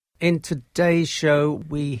In today's show,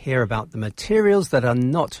 we hear about the materials that are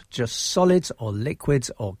not just solids or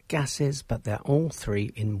liquids or gases, but they're all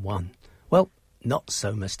three in one. Well, not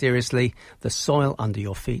so mysteriously, the soil under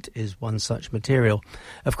your feet is one such material.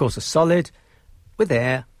 Of course, a solid with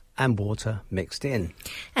air and water mixed in.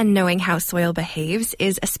 And knowing how soil behaves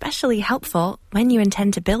is especially helpful when you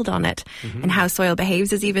intend to build on it. And how soil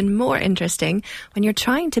behaves is even more interesting when you're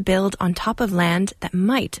trying to build on top of land that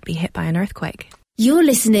might be hit by an earthquake. You're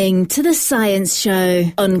listening to The Science Show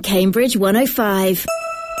on Cambridge 105.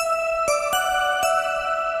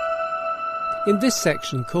 In this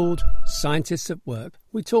section called Scientists at Work,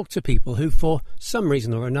 we talk to people who, for some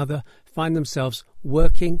reason or another, find themselves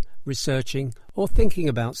working, researching or thinking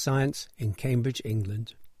about science in Cambridge,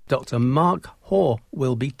 England. Dr. Mark Hoare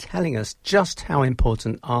will be telling us just how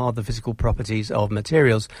important are the physical properties of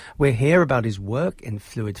materials. We'll hear about his work in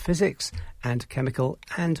fluid physics and chemical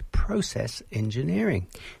and process engineering.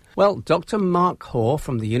 Well, Dr. Mark Hoare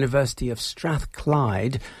from the University of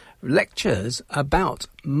Strathclyde lectures about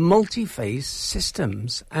multi-phase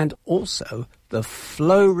systems and also the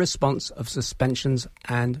flow response of suspensions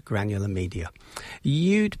and granular media.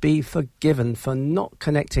 You'd be forgiven for not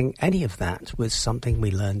connecting any of that with something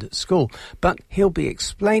we learned at school, but he'll be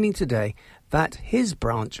explaining today that his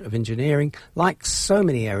branch of engineering, like so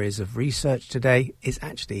many areas of research today, is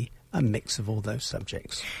actually a mix of all those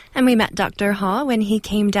subjects. And we met Dr. Hoare when he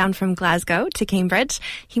came down from Glasgow to Cambridge.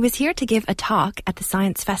 He was here to give a talk at the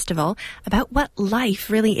Science Festival about what life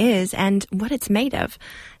really is and what it's made of.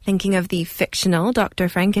 Thinking of the fictional Dr.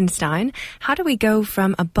 Frankenstein, how do we go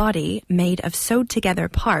from a body made of sewed-together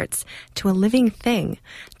parts to a living thing?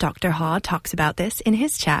 Dr. Hoare talks about this in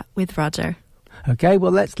his chat with Roger. OK,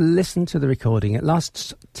 well, let's listen to the recording. It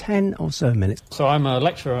lasts 10 or so minutes. So I'm a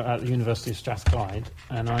lecturer at the University of Strathclyde,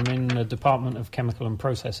 and I'm in the Department of Chemical and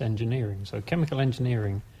Process Engineering. So chemical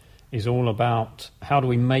engineering is all about how do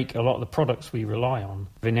we make a lot of the products we rely on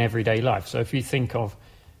in everyday life. So if you think of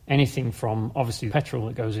anything from, obviously, petrol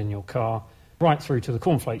that goes in your car, right through to the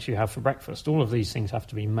cornflakes you have for breakfast, all of these things have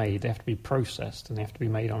to be made, they have to be processed, and they have to be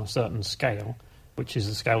made on a certain scale, which is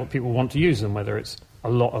the scale that people want to use them, whether it's a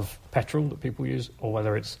lot of petrol that people use or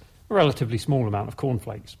whether it's a relatively small amount of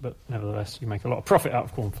cornflakes, but nevertheless you make a lot of profit out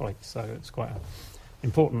of cornflakes, so it's quite an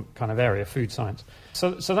important kind of area, food science. So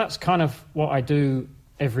that's kind of what I do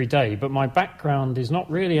every day, but my background is not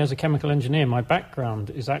really as a chemical engineer, my background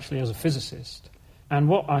is actually as a physicist. And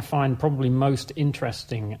what I find probably most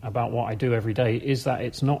interesting about what I do every day is that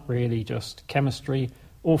it's not really just chemistry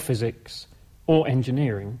or physics or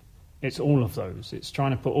engineering, it's all of those. It's trying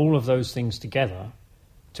to put all of those things together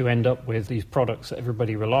to end up with these products that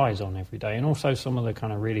everybody relies on every day, and also some of the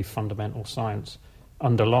kind of really fundamental science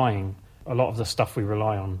underlying a lot of the stuff we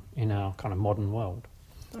rely on in our kind of modern world.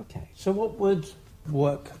 OK, so what would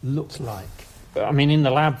work look like? I mean, in the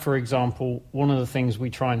lab, for example, one of the things we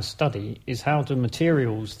try and study is how do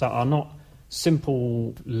materials that are not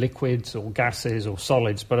simple liquids or gases or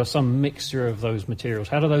solids, but are some mixture of those materials,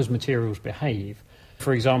 how do those materials behave?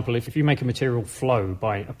 For example, if you make a material flow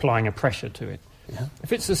by applying a pressure to it,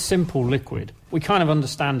 if it's a simple liquid, we kind of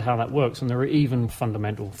understand how that works, and there are even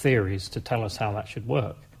fundamental theories to tell us how that should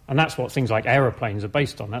work. And that's what things like aeroplanes are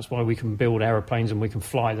based on. That's why we can build aeroplanes and we can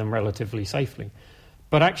fly them relatively safely.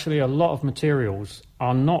 But actually a lot of materials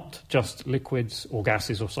are not just liquids or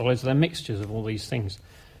gases or solids, they're mixtures of all these things.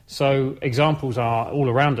 So examples are all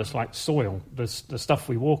around us, like soil. The stuff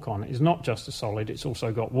we walk on is not just a solid, it's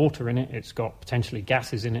also got water in it, it's got potentially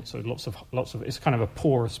gases in it, so lots of it's kind of a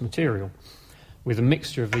porous material with a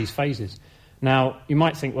mixture of these phases. Now, you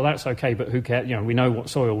might think, well, that's okay, but who cares? You know, we know what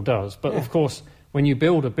soil does. But, of course, when you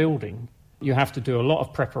build a building, you have to do a lot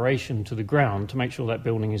of preparation to the ground to make sure that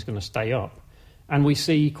building is going to stay up. And we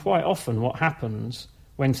see quite often what happens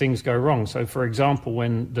when things go wrong. So, for example,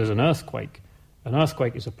 when there's an earthquake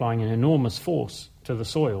is applying an enormous force to the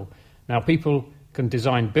soil. Now, people can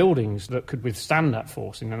design buildings that could withstand that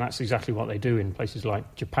force, and that's exactly what they do in places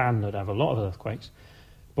like Japan that have a lot of earthquakes.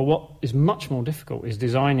 But what is much more difficult is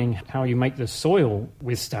designing how you make the soil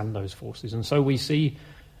withstand those forces. And so we see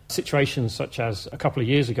situations such as a couple of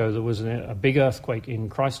years ago there was a big earthquake in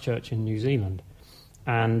Christchurch in New Zealand,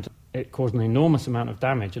 and it caused an enormous amount of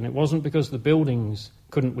damage. And it wasn't because the buildings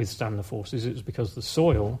couldn't withstand the forces, it was because the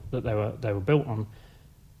soil that they were built on,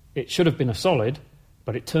 it should have been a solid,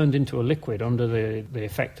 but it turned into a liquid under the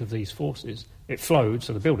effect of these forces. It flowed,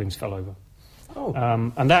 so the buildings fell over.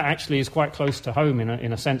 And that actually is quite close to home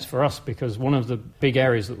in a sense for us, because one of the big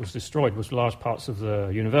areas that was destroyed was large parts of the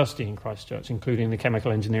university in Christchurch, including the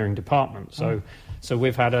chemical engineering department. So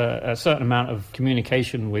we've had a certain amount of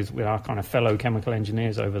communication with our kind of fellow chemical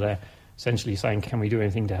engineers over there, essentially saying, can we do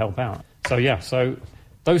anything to help out? So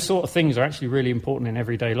those sort of things are actually really important in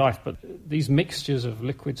everyday life, but these mixtures of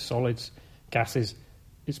liquids, solids, gases,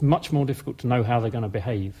 it's much more difficult to know how they're going to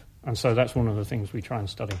behave. And so that's one of the things we try and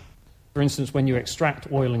study. For instance, when you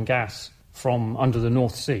extract oil and gas from under the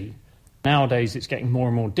North Sea, nowadays it's getting more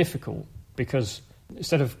and more difficult because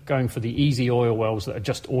instead of going for the easy oil wells that are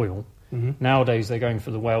just oil, nowadays they're going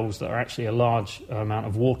for the wells that are actually a large amount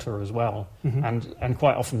of water as well, and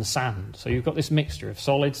quite often sand. So you've got this mixture of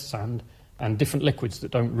solids, sand, and different liquids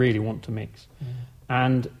that don't really want to mix.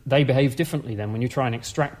 And they behave differently then when you try and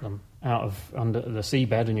extract them out of under the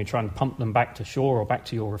seabed and you try and pump them back to shore or back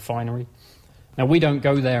to your refinery. Now, we don't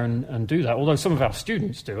go there and do that, although some of our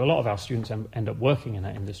students do. A lot of our students end up working in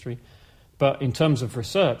that industry. But in terms of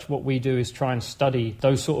research, what we do is try and study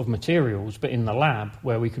those sort of materials, but in the lab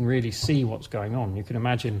where we can really see what's going on. You can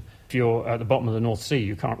imagine if you're at the bottom of the North Sea,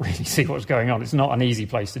 you can't really see what's going on. It's not an easy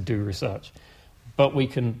place to do research. But we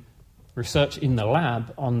can research in the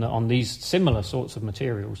lab on these similar sorts of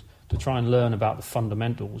materials to try and learn about the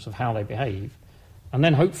fundamentals of how they behave. And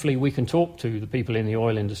then hopefully we can talk to the people in the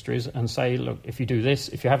oil industries and say, look, if you do this,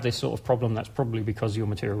 if you have this sort of problem, that's probably because your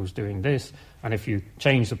material is doing this. And if you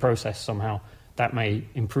change the process somehow, that may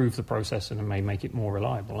improve the process and it may make it more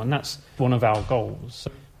reliable. And that's one of our goals.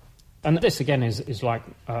 And this, again, is like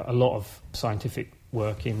a lot of scientific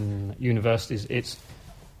work in universities. It's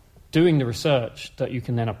doing the research that you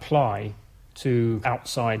can then apply to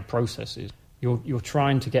outside processes. You're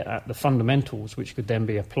trying to get at the fundamentals which could then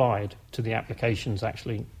be applied to the applications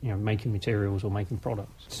actually, making materials or making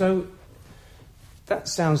products. So that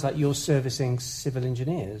sounds like you're servicing civil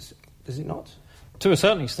engineers, does it not? To a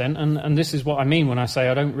certain extent, and this is what I mean when I say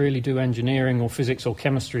I don't really do engineering or physics or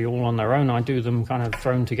chemistry all on their own. I do them kind of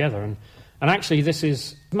thrown together. And actually this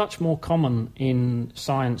is much more common in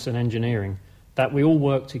science and engineering, that we all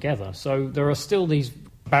work together. So there are still these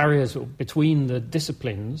barriers between the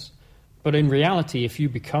disciplines. But in reality, if you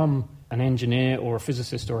become an engineer or a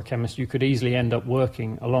physicist or a chemist, you could easily end up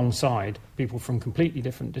working alongside people from completely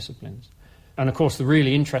different disciplines. And of course, the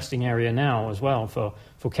really interesting area now as well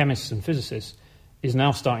for chemists and physicists is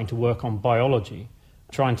now starting to work on biology,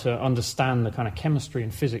 trying to understand the kind of chemistry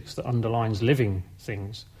and physics that underlines living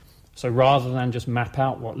things. So rather than just map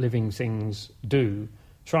out what living things do,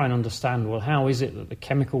 try and understand, well, how is it that the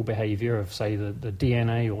chemical behavior of, say, the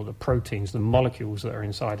DNA or the proteins, the molecules that are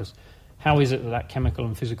inside us, how is it that chemical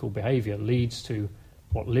and physical behaviour leads to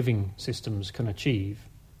what living systems can achieve,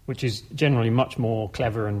 which is generally much more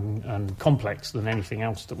clever and complex than anything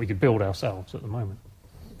else that we could build ourselves at the moment.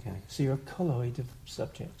 Okay, so you're a colloid of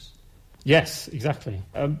subjects. Yes, exactly.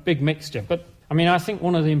 A big mixture. But, I think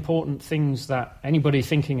one of the important things that anybody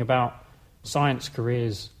thinking about science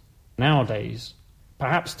careers nowadays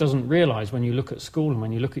perhaps doesn't realise when you look at school and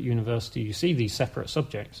when you look at university, you see these separate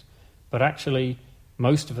subjects, but actually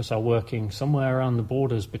most of us are working somewhere around the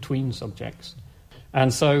borders between subjects.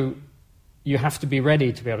 And so you have to be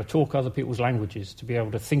ready to be able to talk other people's languages, to be able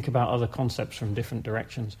to think about other concepts from different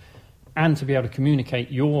directions, and to be able to communicate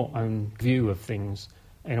your own view of things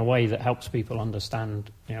in a way that helps people understand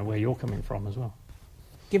where you're coming from as well.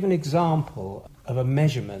 Give an example of a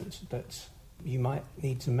measurement that you might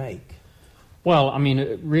need to make. Well,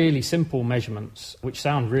 really simple measurements, which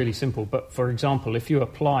sound really simple, but for example, if you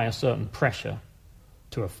apply a certain pressure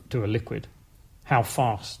to a liquid, how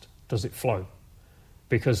fast does it flow?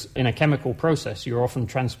 Because in a chemical process, you're often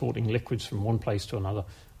transporting liquids from one place to another,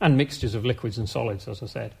 and mixtures of liquids and solids, as I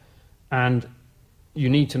said. And you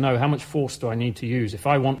need to know how much force do I need to use. If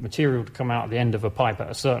I want material to come out at the end of a pipe at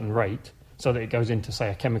a certain rate, so that it goes into, say,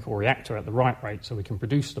 a chemical reactor at the right rate, so we can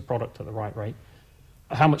produce the product at the right rate,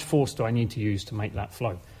 how much force do I need to use to make that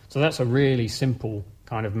flow? So that's a really simple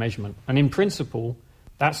kind of measurement. And in principle,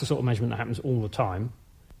 that's the sort of measurement that happens all the time.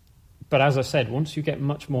 But as I said, once you get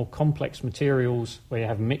much more complex materials where you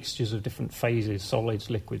have mixtures of different phases, solids,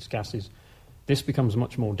 liquids, gases, this becomes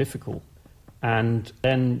much more difficult. And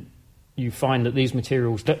then you find that these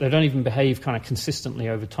materials, they don't even behave kind of consistently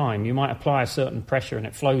over time. You might apply a certain pressure and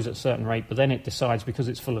it flows at a certain rate, but then it decides, because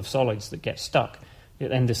it's full of solids that get stuck, it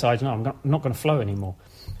then decides, no, I'm not going to flow anymore.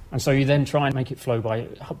 And so you then try and make it flow by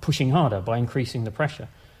pushing harder, by increasing the pressure.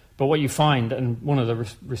 But what you find, and one of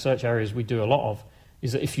the research areas we do a lot of,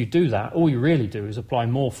 is that if you do that, all you really do is apply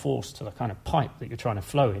more force to the kind of pipe that you're trying to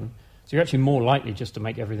flow in. So you're actually more likely just to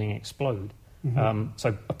make everything explode. Mm-hmm.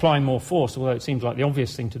 So applying more force, although it seems like the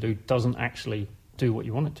obvious thing to do, doesn't actually do what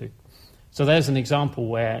you want it to. So there's an example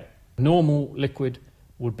where normal liquid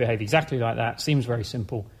would behave exactly like that, seems very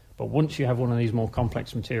simple, but once you have one of these more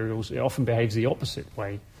complex materials, it often behaves the opposite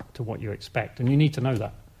way to what you expect, and you need to know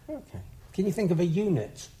that. Okay. Can you think of a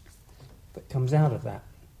unit that comes out of that?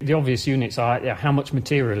 The obvious units are how much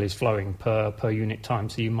material is flowing per unit time.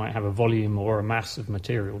 So you might have a volume or a mass of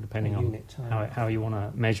material, depending on how you want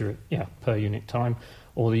to measure it, per unit time.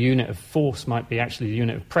 Or the unit of force might be actually the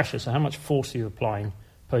unit of pressure. So how much force are you applying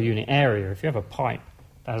per unit area? If you have a pipe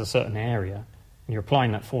that has a certain area, and you're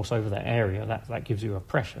applying that force over that area, that gives you a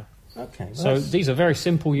pressure. Okay. So these are very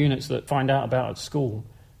simple units that find out about at school,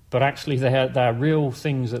 but actually they are real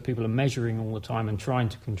things that people are measuring all the time and trying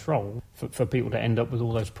to control for people to end up with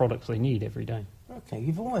all those products they need every day. Okay,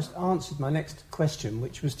 you've almost answered my next question,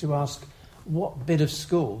 which was to ask what bit of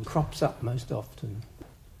school crops up most often?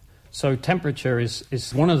 So temperature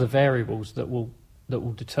is one of the variables that will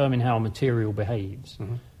determine how a material behaves.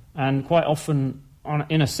 Mm-hmm. And quite often,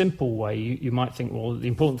 in a simple way, you might think, well, the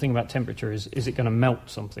important thing about temperature is it going to melt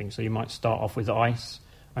something? So you might start off with ice,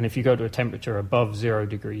 and if you go to a temperature above 0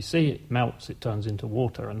 degrees C, it melts, it turns into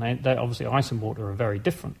water, and they obviously ice and water are very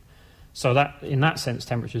different. So that, in that sense,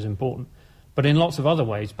 temperature is important. But in lots of other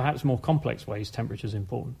ways, perhaps more complex ways, temperature is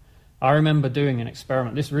important. I remember doing an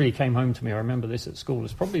experiment. This really came home to me. I remember this at school.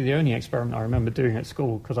 It's probably the only experiment I remember doing at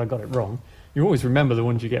school because I got it wrong. You always remember the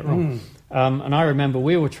ones you get wrong. And I remember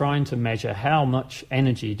we were trying to measure how much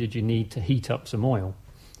energy did you need to heat up some oil.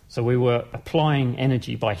 So we were applying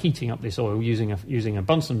energy by heating up this oil using a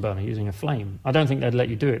Bunsen burner, using a flame. I don't think they'd let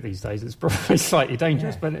you do it these days. It's probably slightly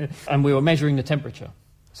dangerous. Yeah. And we were measuring the temperature.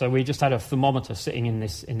 So we just had a thermometer sitting in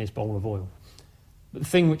this bowl of oil. But the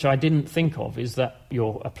thing which I didn't think of is that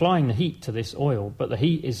you're applying the heat to this oil, but the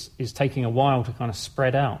heat is taking a while to kind of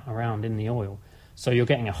spread out around in the oil. So you're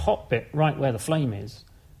getting a hot bit right where the flame is,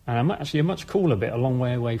 and actually a much cooler bit a long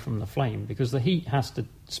way away from the flame, because the heat has to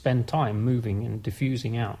spend time moving and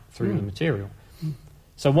diffusing out through the material.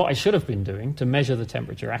 So what I should have been doing to measure the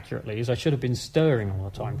temperature accurately is I should have been stirring all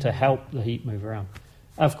the time to help the heat move around.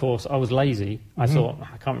 Of course, I was lazy. I thought,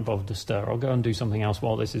 I can't be bothered to stir. I'll go and do something else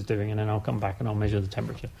while this is doing, and then I'll come back and I'll measure the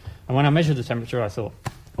temperature. And when I measured the temperature, I thought,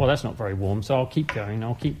 well, that's not very warm, so I'll keep going.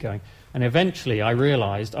 And eventually I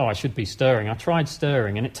realised, I should be stirring. I tried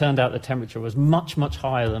stirring, and it turned out the temperature was much, much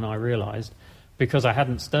higher than I realised because I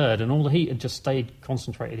hadn't stirred, and all the heat had just stayed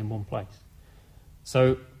concentrated in one place.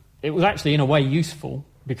 So it was actually, in a way, useful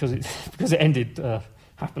because it ended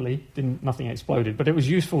happily, nothing exploded. But it was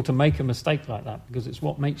useful to make a mistake like that because it's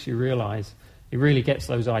what makes you realise, it really gets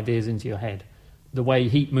those ideas into your head. The way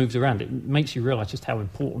heat moves around, it makes you realise just how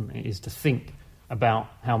important it is to think about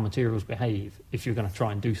how materials behave if you're going to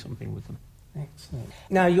try and do something with them. Excellent.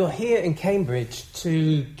 Now, you're here in Cambridge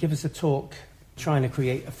to give us a talk trying to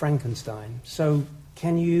create a Frankenstein. So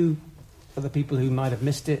can you, for the people who might have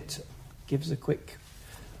missed it, give us a quick...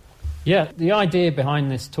 Yeah, the idea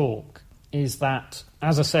behind this talk is that,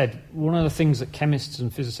 as I said, one of the things that chemists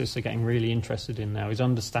and physicists are getting really interested in now is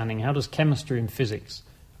understanding how does chemistry and physics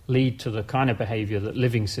lead to the kind of behaviour that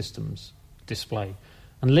living systems display.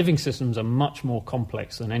 And living systems are much more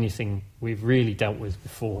complex than anything we've really dealt with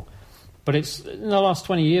before. But it's in the last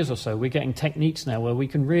 20 years or so, we're getting techniques now where we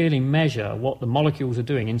can really measure what the molecules are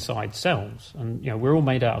doing inside cells. And we're all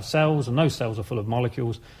made out of cells, and those cells are full of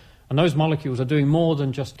molecules. And those molecules are doing more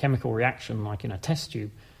than just chemical reaction like in a test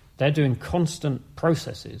tube. They're doing constant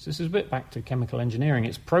processes. This is a bit back to chemical engineering.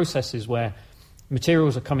 It's processes where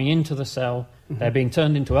materials are coming into the cell, they're being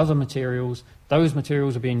turned into other materials, those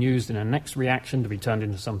materials are being used in a next reaction to be turned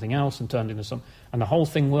into something else and turned into some... And the whole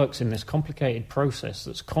thing works in this complicated process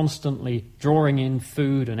that's constantly drawing in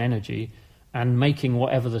food and energy and making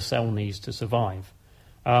whatever the cell needs to survive.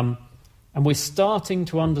 And we're starting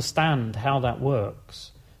to understand how that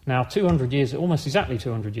works. Now, 200 years, almost exactly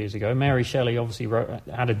 200 years ago, Mary Shelley obviously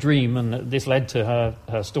had a dream, and this led to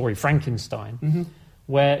her story, Frankenstein,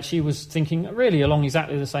 where she was thinking really along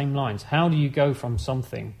exactly the same lines. How do you go from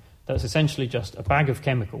something that's essentially just a bag of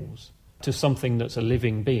chemicals to something that's a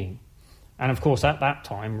living being? And of course, at that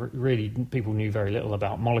time, really, people knew very little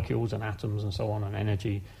about molecules and atoms and so on and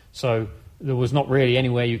energy. So there was not really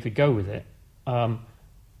anywhere you could go with it.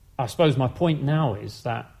 I suppose my point now is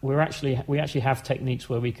that we actually have techniques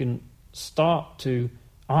where we can start to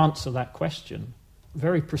answer that question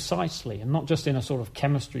very precisely, and not just in a sort of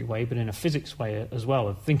chemistry way, but in a physics way as well,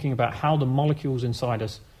 of thinking about how the molecules inside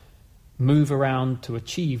us move around to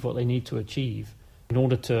achieve what they need to achieve in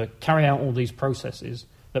order to carry out all these processes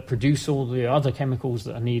that produce all the other chemicals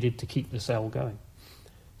that are needed to keep the cell going.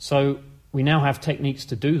 So we now have techniques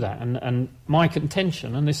to do that, and my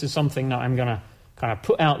contention, and this is something that I'm going to kind of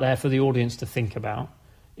put out there for the audience to think about,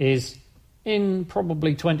 is in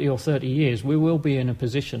probably 20 or 30 years we will be in a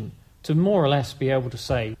position to more or less be able to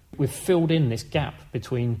say we've filled in this gap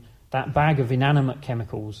between that bag of inanimate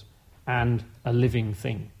chemicals and a living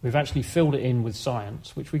thing. We've actually filled it in with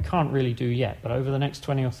science, which we can't really do yet, but over the next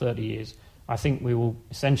 20 or 30 years, I think we will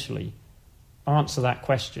essentially answer that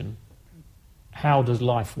question, how does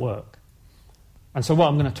life work? And so what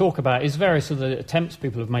I'm going to talk about is various of the attempts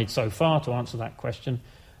people have made so far to answer that question.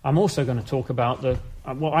 I'm also going to talk about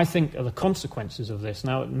what I think are the consequences of this.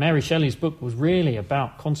 Now, Mary Shelley's book was really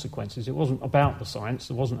about consequences. It wasn't about the science.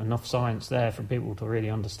 There wasn't enough science there for people to really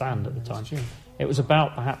understand at the time. It was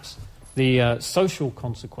about perhaps the social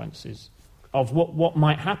consequences of what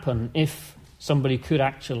might happen if somebody could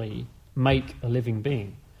actually make a living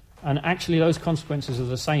being. And actually those consequences are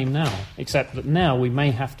the same now, except that now we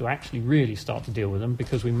may have to actually really start to deal with them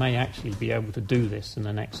because we may actually be able to do this in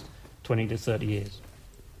the next 20 to 30 years.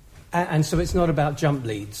 And so it's not about jump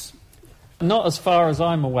leads? Not as far as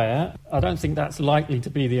I'm aware. I don't think that's likely to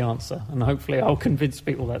be the answer, and hopefully I'll convince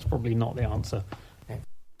people that's probably not the answer.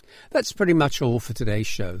 That's pretty much all for today's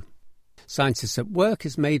show. Scientists at Work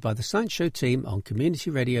is made by the Science Show team on Community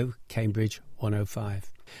Radio Cambridge 105.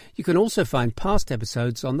 You can also find past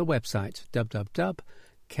episodes on the website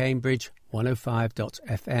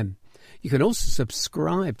www.cambridge105.fm. You can also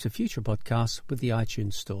subscribe to future podcasts with the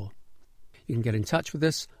iTunes Store. You can get in touch with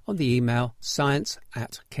us on the email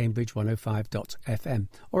science@cambridge105.fm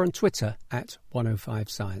or on Twitter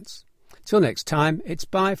 @105science. Till next time, it's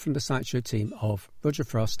bye from the Science Show team of Roger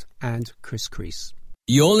Frost and Chris Crease.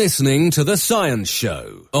 You're listening to The Science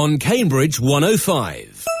Show on Cambridge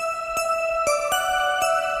 105.